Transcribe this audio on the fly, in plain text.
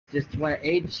Just went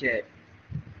ape shit.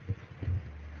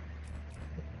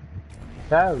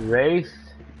 That Wraith,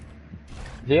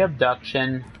 the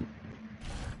abduction.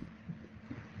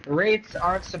 Wraiths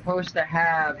aren't supposed to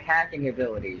have hacking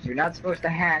abilities. You're not supposed to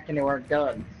hack into our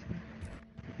guns.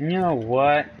 You know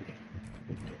what?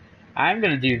 I'm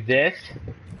gonna do this.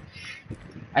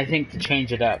 I think to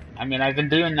change it up. I mean, I've been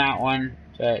doing that one,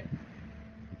 but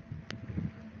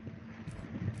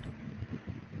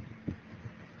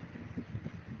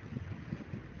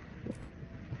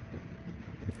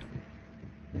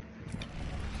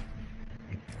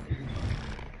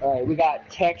Alright, we got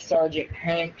Tech Sergeant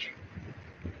Hank,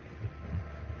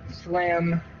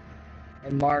 Slim,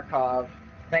 and Markov.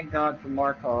 Thank God for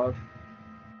Markov.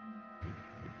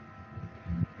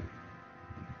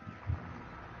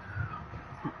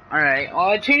 alright. Well,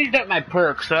 I changed up my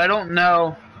perks, so I don't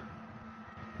know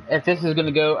if this is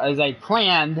gonna go as I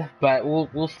planned, but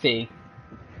we'll see.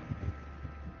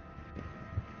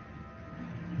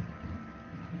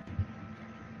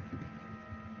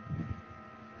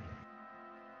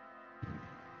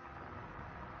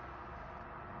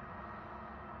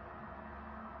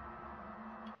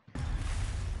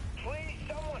 Please,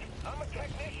 someone! I'm a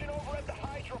technician over at the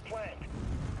Hydro plant.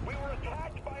 We were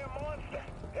attacked by a monster.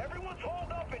 Everyone's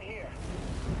holed up in here.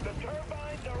 The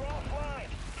turbines are offline.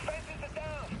 Fences are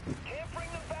down. Can't bring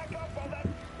them back up while that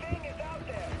thing is out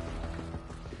there.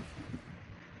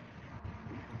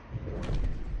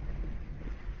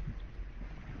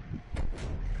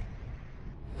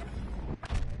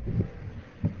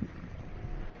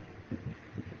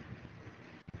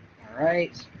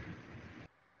 Alright.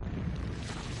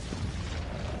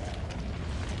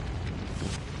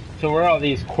 So where are all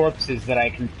these corpses that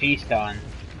I can feast on?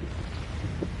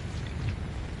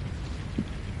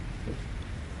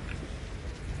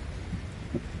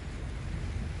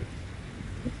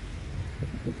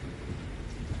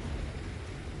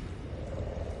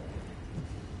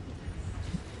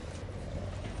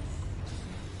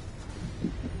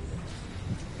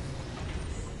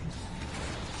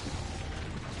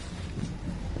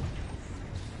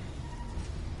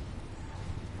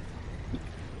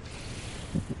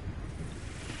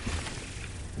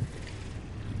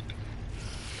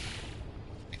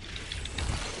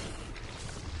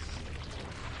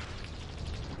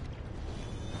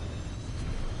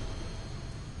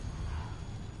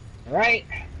 Alright.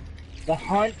 The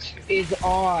hunt is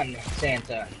on,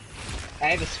 Santa. I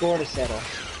have a score to settle.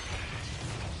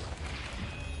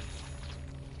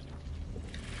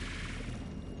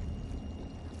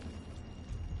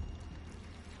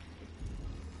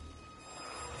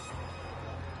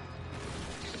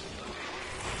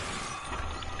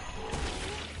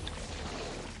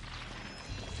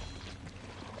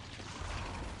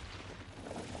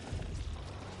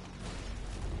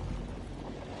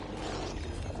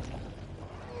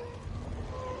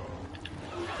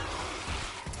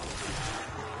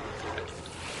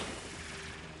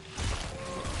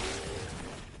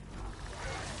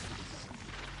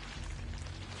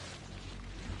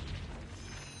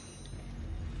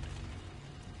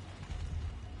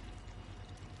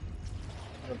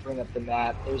 I'm gonna bring up the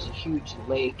map. There's a huge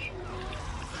lake.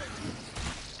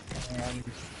 And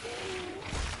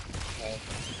okay.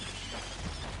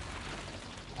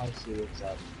 I see what's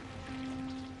up.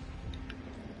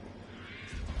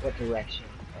 What direction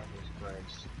are those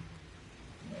birds?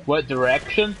 What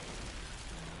direction?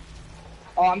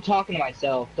 Oh, I'm talking to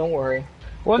myself. Don't worry.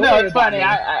 Well, Don't no, worry it's about funny. me.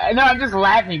 I know I'm just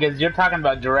laughing because you're talking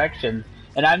about directions,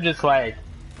 and I'm just like,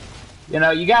 you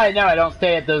know, you gotta know I don't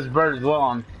stay at those birds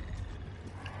long.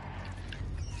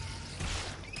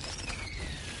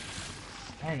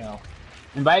 I know.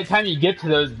 And by the time you get to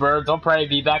those birds, I'll probably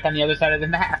be back on the other side of the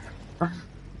map.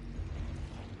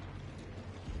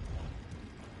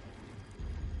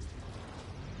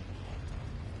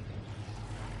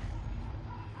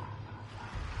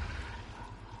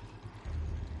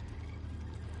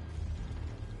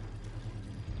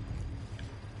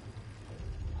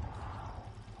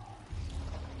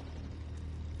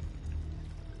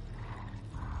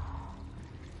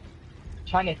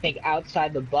 Trying to think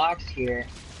outside the box here.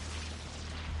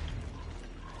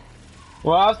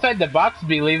 Well, outside the box would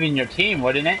be leaving your team,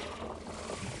 wouldn't it?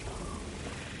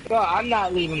 Well, I'm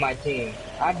not leaving my team.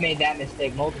 I've made that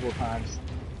mistake multiple times.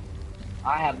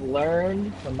 I have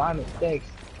learned from my mistakes.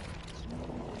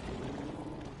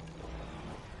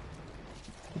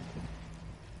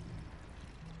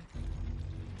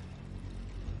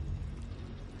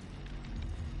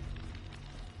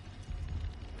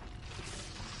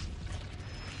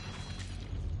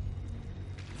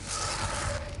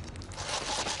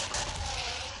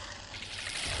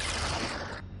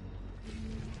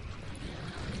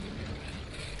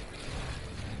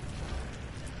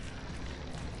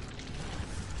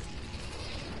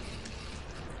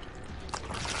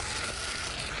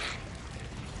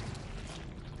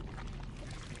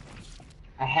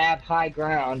 have high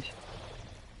ground.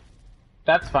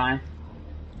 That's fine.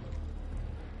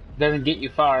 Doesn't get you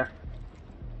far.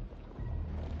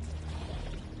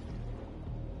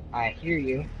 I hear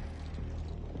you.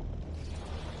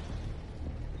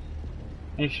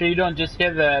 Are you sure you don't just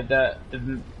hear the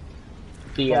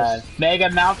mega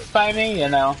mouths by me? You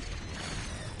know.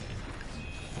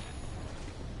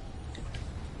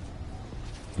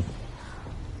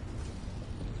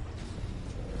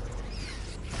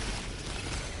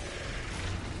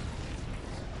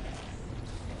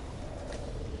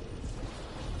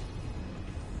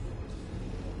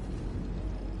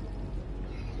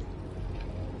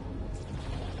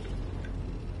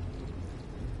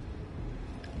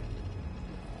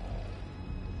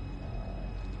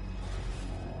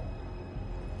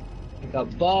 Pick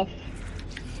up buff.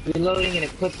 Reloading and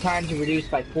equip times are reduced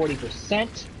by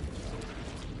 40%.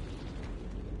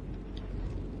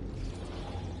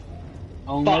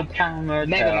 Only timer.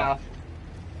 Mega mouth.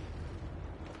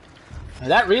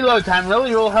 That reload time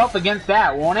really will help against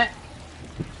that, won't it?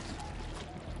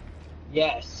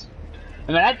 Yes.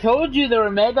 I mean, I told you there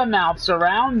were mega mouths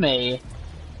around me.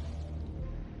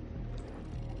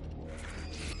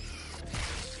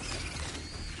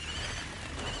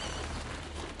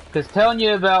 Because telling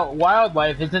you about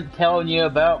wildlife isn't telling you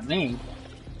about me.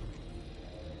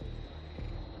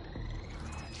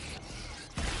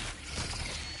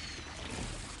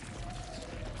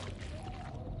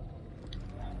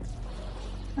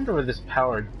 I wonder where this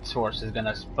power source is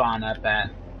gonna spawn up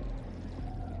at.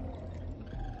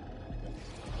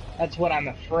 That's what I'm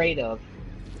afraid of.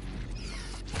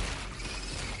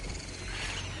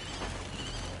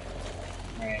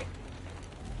 Alright.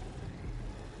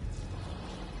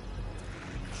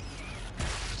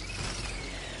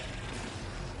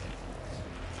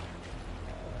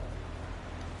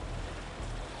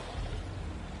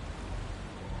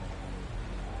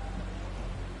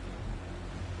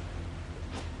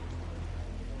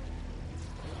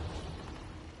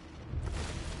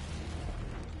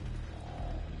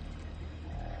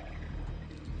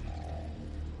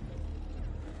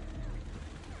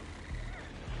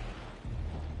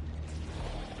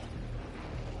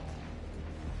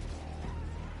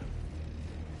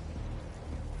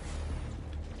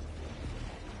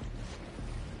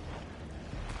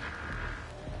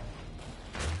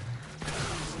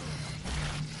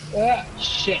 Ah,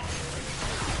 shit.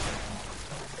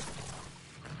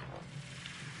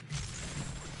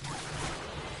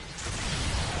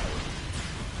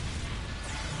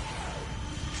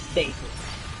 Stasis.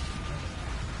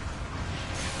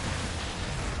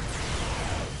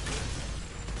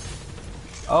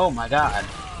 Oh my god.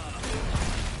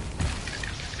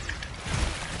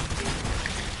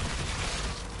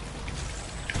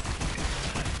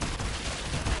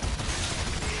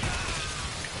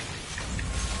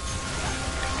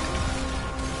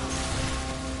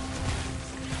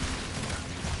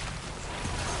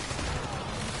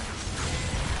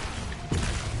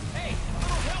 Hey, a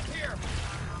little help here!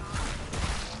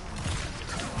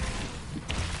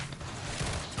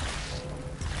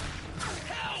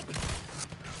 Help!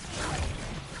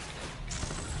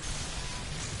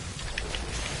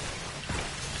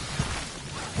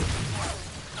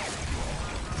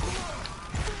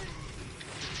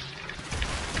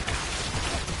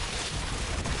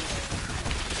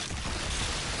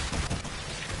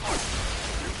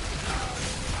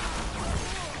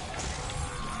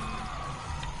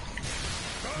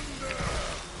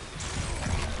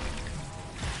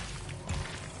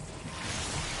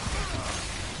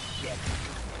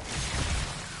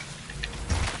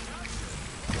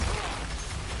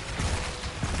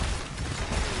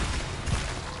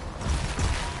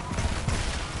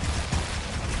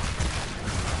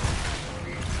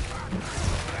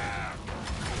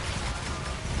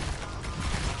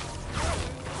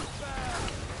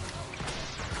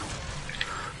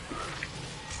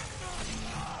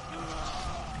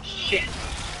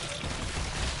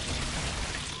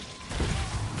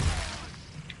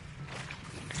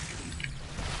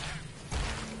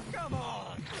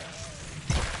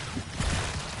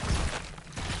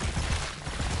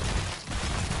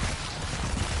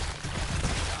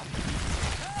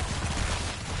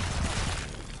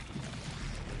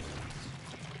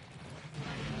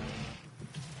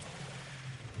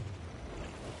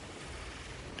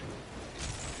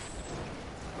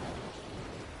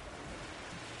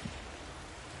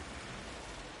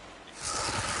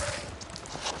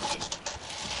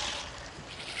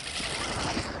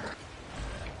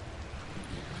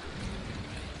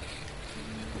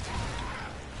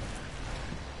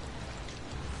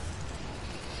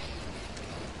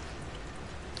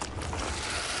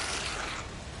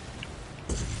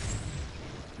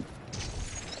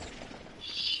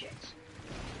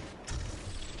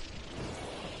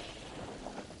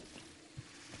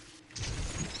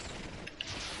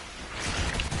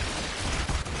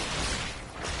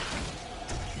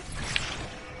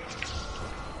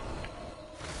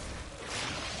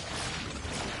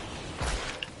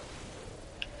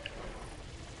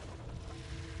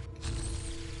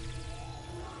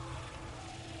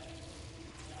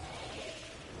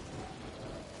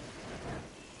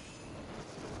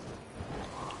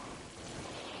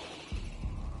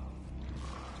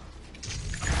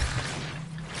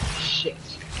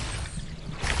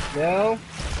 No.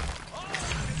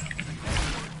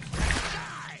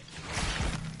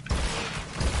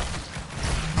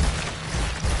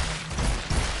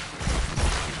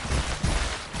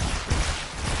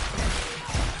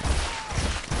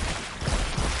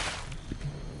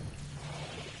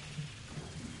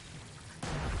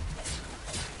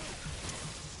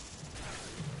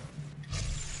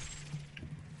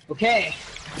 Okay.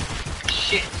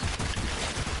 Shit.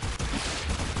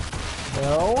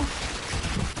 No.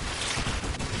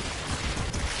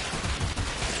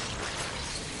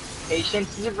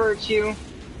 Patience is a virtue.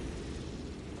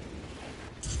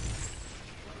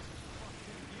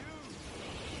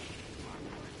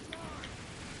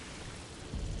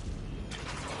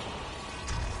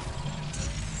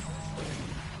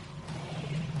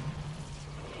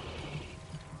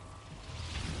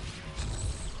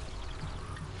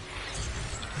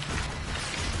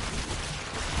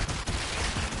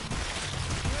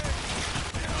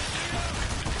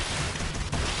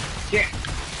 Shit.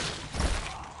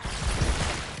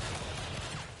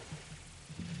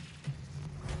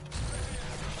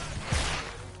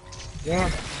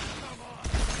 Yeah.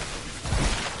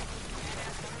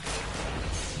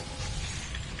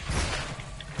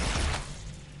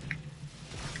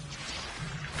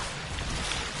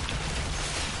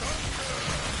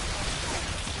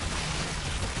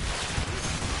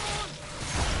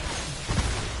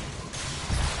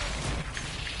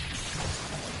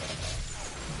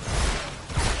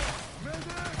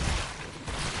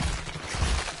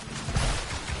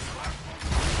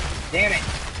 Damn it.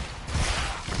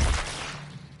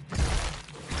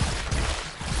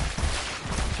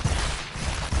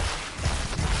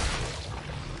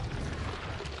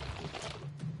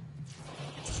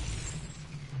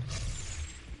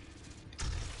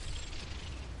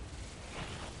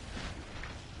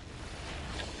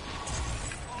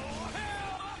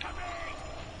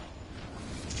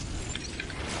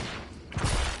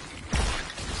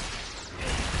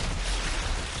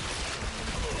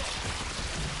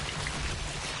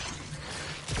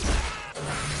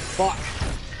 Fuck.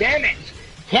 Damn it.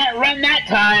 Can't run that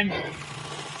time.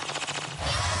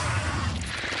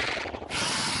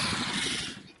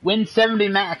 Win 70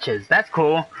 matches. That's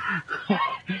cool.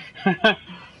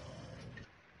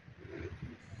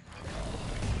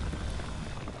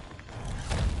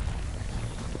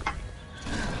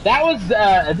 That was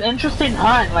an interesting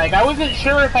hunt. Like, I wasn't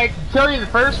sure if I could kill you the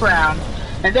first round,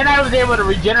 and then I was able to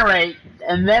regenerate,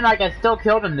 and then like I still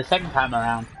killed him the second time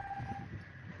around.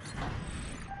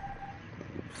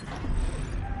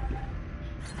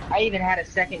 I even had a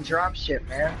second drop ship,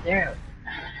 man. Damn.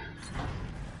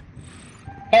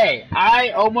 Hey, I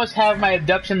almost have my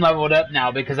abduction leveled up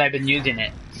now because I've been using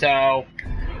it. So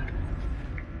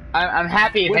I'm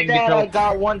happy if I With can get that, I killed.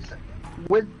 got one.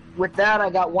 With that, I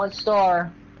got 1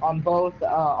 star on both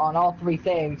on all 3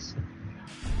 things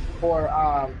for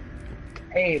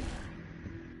Abe.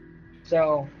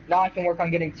 So now I can work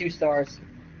on getting 2 stars.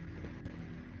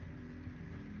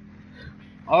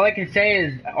 All I can say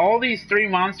is all these 3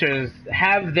 monsters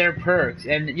have their perks,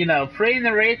 and you know, freeing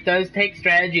the Wraith does take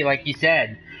strategy, like you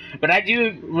said. But I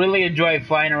do really enjoy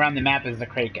flying around the map as the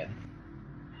Kraken.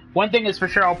 One thing is for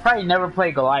sure, I'll probably never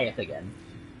play Goliath again.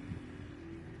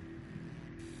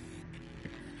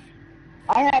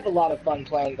 I have a lot of fun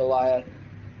playing Goliath,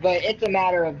 but it's a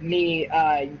matter of me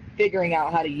figuring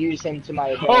out how to use him to my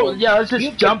advantage. Oh yeah, let's You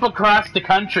just jump across the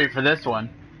country for this one.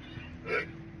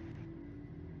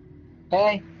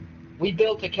 Hey, we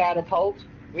built a catapult.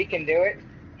 We can do it.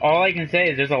 All I can say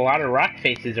is there's a lot of rock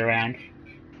faces around.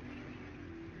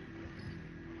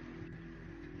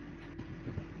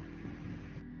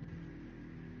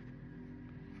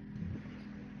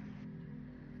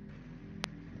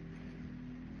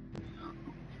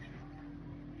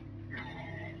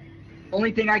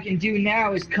 Only thing I can do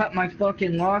now is cut my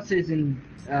fucking losses and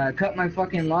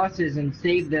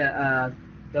save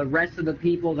the rest of the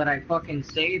people that I fucking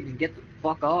saved and get the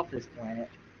fuck off this planet.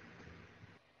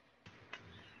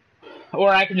 Or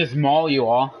I can just maul you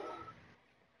all.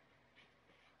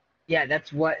 Yeah,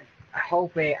 that's what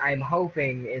I'm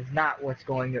hoping is not what's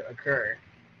going to occur.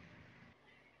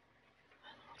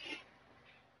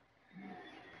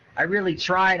 I really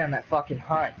tried on that fucking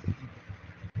hunt.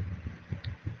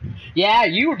 Yeah,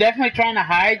 you were definitely trying to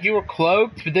hide. You were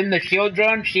cloaked, but then the shield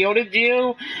drone shielded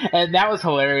you, and that was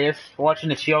hilarious. Watching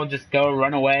the shield just go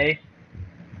run away.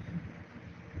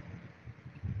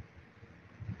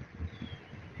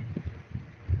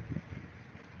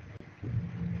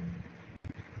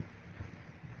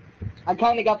 I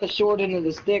kind of got the short end of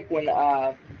the stick when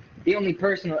the only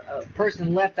person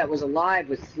left that was alive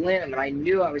was Slim, and I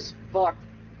knew I was fucked.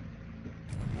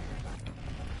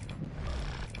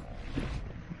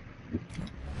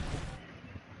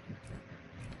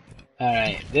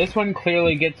 Alright, this one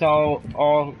clearly gets all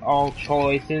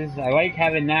choices. I like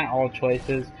having that all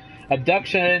choices.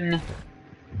 Abduction.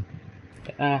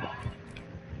 Yeah,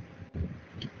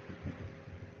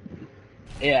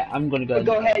 I'm gonna go.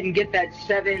 Go ahead and get that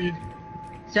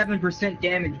 7%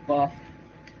 damage buff.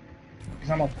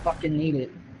 Because I'm gonna fucking need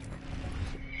it.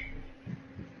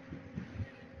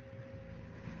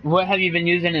 What have you been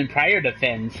using in prior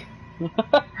defense?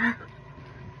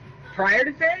 Prior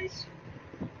defense?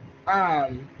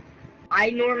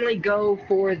 I normally go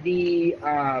for the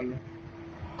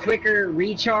quicker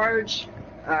recharge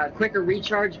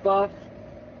buff,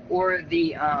 or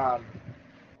the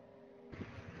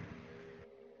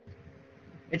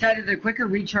it's either the quicker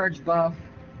recharge buff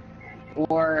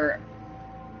or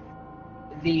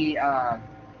the I'm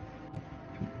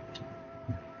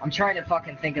trying to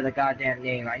fucking think of the goddamn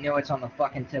name. I know it's on the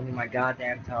fucking tip of my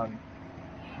goddamn tongue.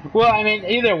 Well, I mean,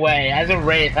 either way, as a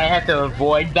Wraith, I have to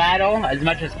avoid battle as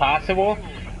much as possible.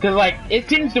 Because, like, it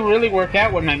seems to really work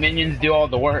out when my minions do all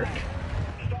the work.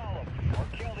 Stall them, or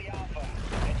kill the Alpha,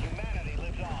 and humanity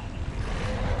lives on.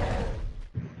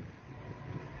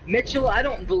 Mitchell, I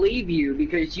don't believe you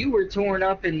because you were torn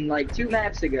up in like 2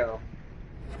 maps ago.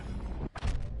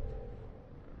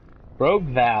 Rogue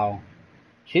Val.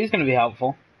 She's gonna be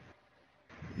helpful.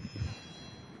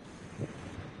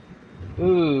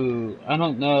 Ooh, I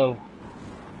don't know.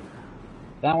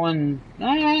 That one,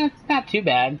 it's not too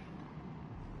bad.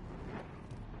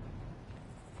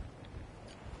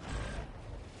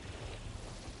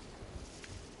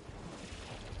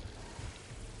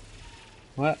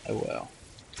 What? I will.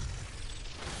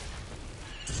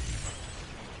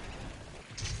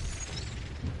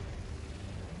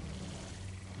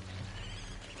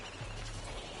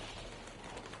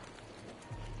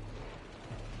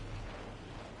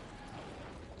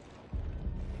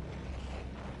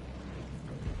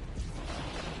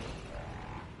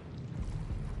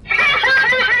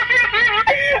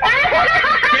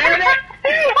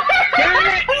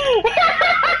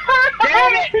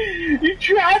 You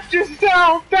trapped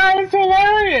yourself! That was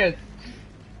hilarious!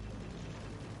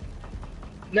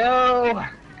 No!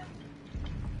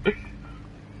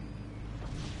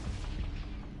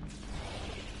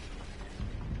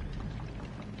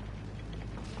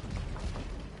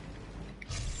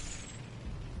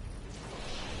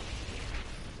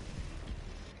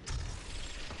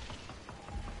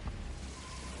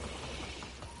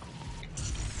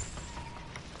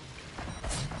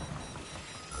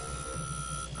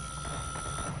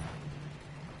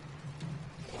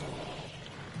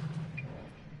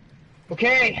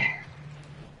 Okay.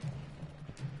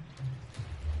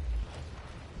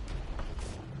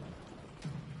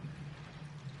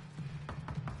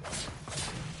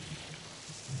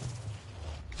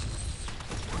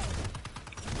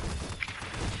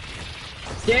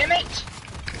 Damn it!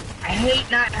 I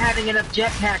hate not having enough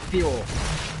jetpack fuel.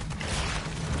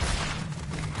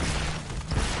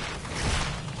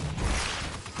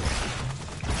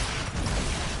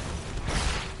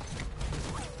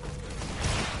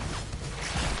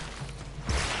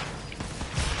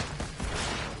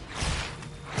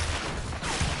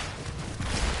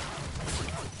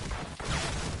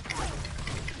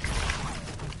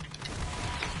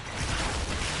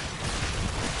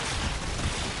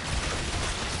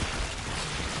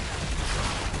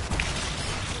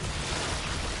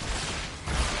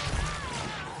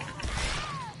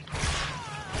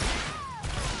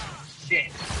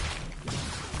 Shit.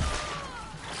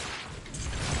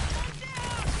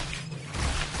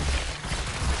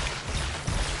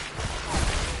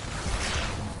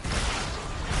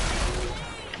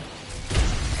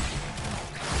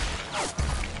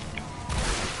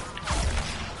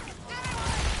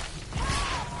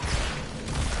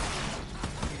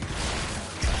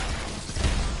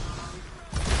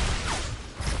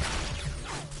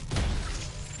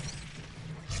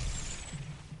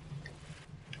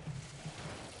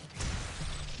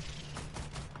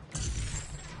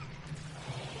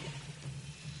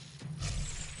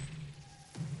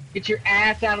 Get your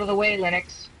ass out of the way,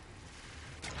 Linux.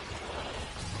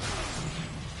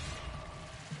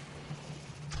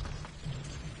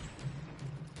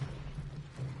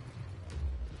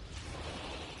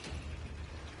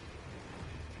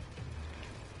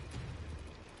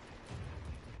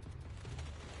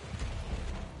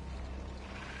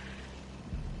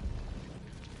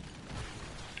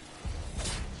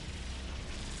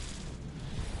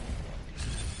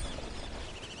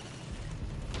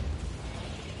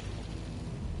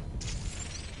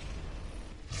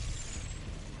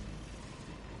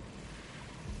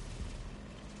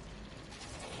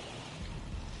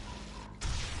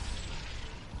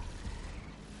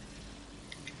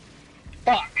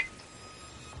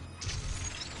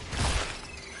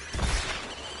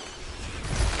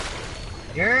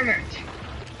 Damn it!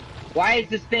 Why is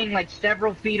this thing like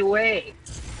several feet away?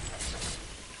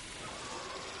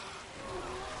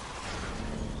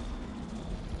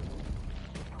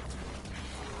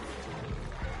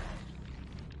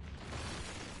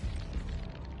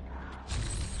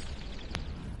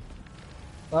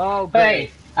 Oh, great.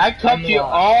 Hey, I kept you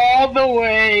Unlocked. all the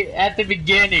way at the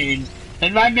beginning,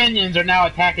 and my minions are now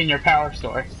attacking your power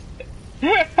source.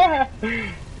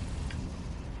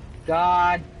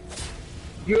 God,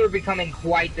 you are becoming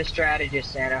quite the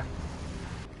strategist, Santa.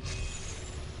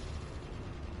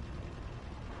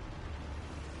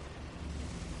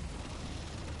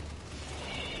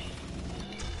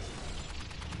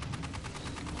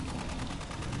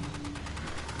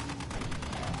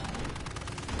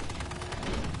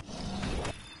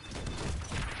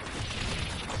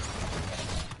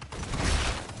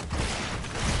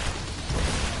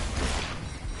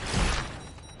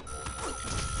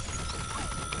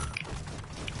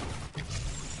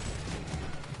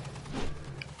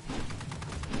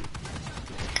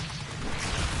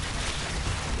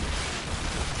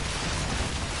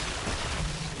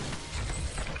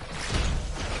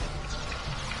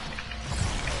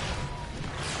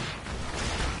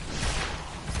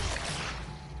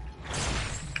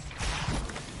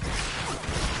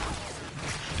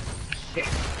 Shit.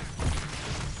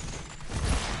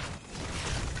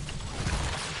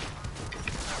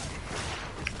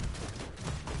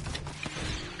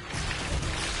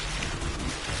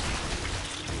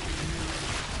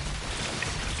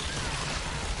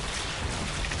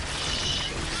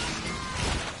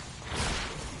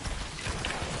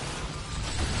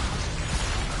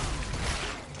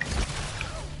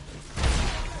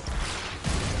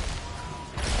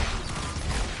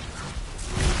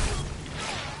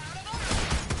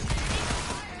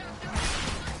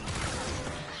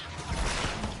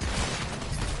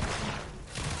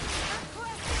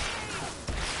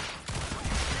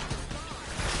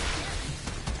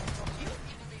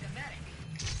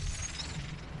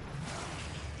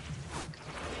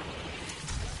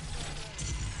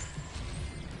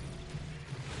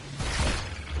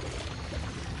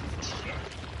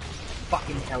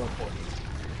 Fucking teleport.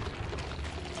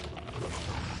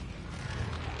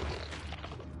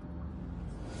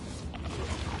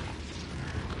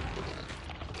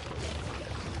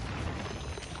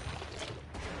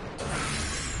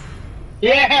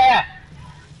 Yeah!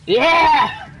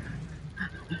 Yeah!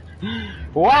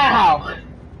 Wow!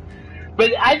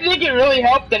 But I think it really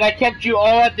helped that I kept you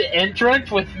all at the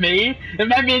entrance with me, and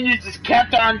my minions just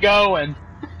kept on going.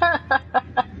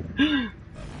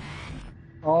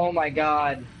 Oh my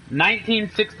god.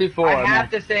 1964. I have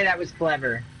to say that was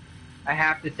clever. I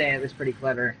have to say it was pretty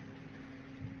clever.